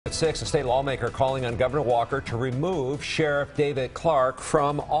At 6, a state lawmaker calling on Governor Walker to remove Sheriff David Clarke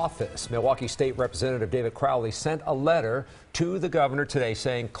from office. Milwaukee State Representative David Crowley sent a letter to the governor today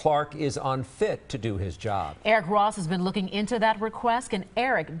saying Clarke is unfit to do his job. Eric Ross has been looking into that request. And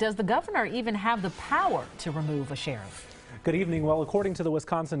Eric, does the governor even have the power to remove a sheriff? Good evening. Well, according to the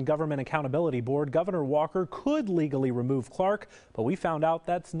Wisconsin Government Accountability Board, Governor Walker could legally remove Clarke, but we found out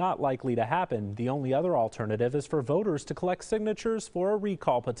that's not likely to happen. The only other alternative is for voters to collect signatures for a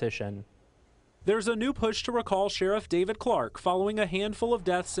recall petition. There's a new push to recall Sheriff David Clarke following a handful of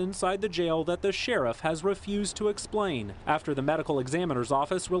deaths inside the jail that the sheriff has refused to explain. After the medical examiner's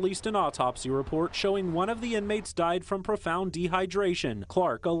office released an autopsy report showing one of the inmates died from profound dehydration,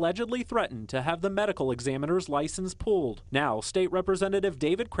 Clarke allegedly threatened to have the medical examiner's license pulled. Now, State Representative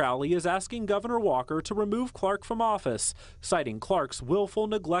David Crowley is asking Governor Walker to remove Clarke from office, citing Clarke's willful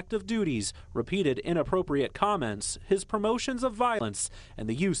neglect of duties, repeated inappropriate comments, his promotions of violence, and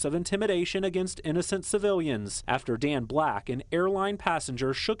the use of intimidation against innocent civilians. After Dan Black, an airline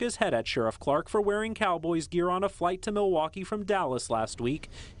passenger, shook his head at Sheriff Clarke for wearing Cowboys gear on a flight to Milwaukee from Dallas last week,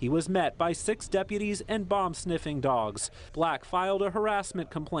 he was met by 6 deputies and bomb-sniffing dogs. Black filed a harassment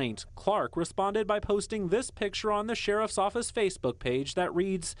complaint. Clarke responded by posting this picture on the sheriff's office Facebook page that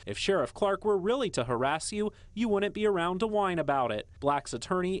reads, "If Sheriff Clarke were really to harass you, you wouldn't be around to whine about it." Black's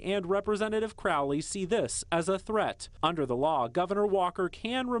attorney and Representative Crowley see this as a threat. Under the law, Governor Walker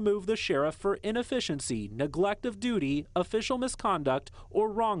can remove the sheriff for inefficiency, neglect of duty, official misconduct,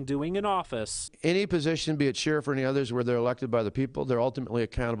 or wrongdoing in office. Any position, be it sheriff or any others, where they're elected by the people, they're ultimately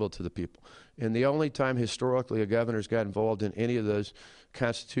accountable to the people. And the only time historically a governor's got involved in any of those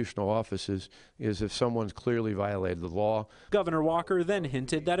constitutional offices is if someone's clearly violated the law. Governor Walker then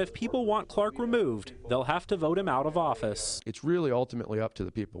hinted that if people want Clarke removed, they'll have to vote him out of office. It's really ultimately up to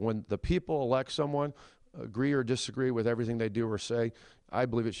the people. When the people elect someone, agree or disagree with everything they do or say, I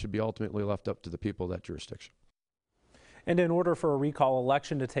believe it should be ultimately left up to the people of that jurisdiction. And in order for a recall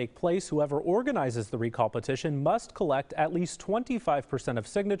election to take place, whoever organizes the recall petition must collect at least 25% of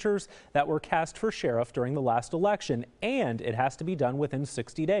signatures that were cast for sheriff during the last election, and it has to be done within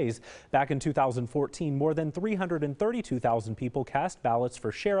 60 days. Back in 2014, more than 332,000 people cast ballots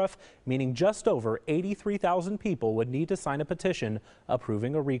for sheriff, meaning just over 83,000 people would need to sign a petition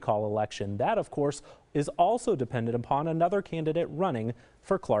approving a recall election. That, of course, is also dependent upon another candidate running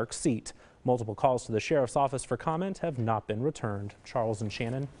for Clarke's seat. Multiple calls to the sheriff's office for comment have not been returned. Charles and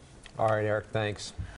Shannon. All right, Eric, thanks.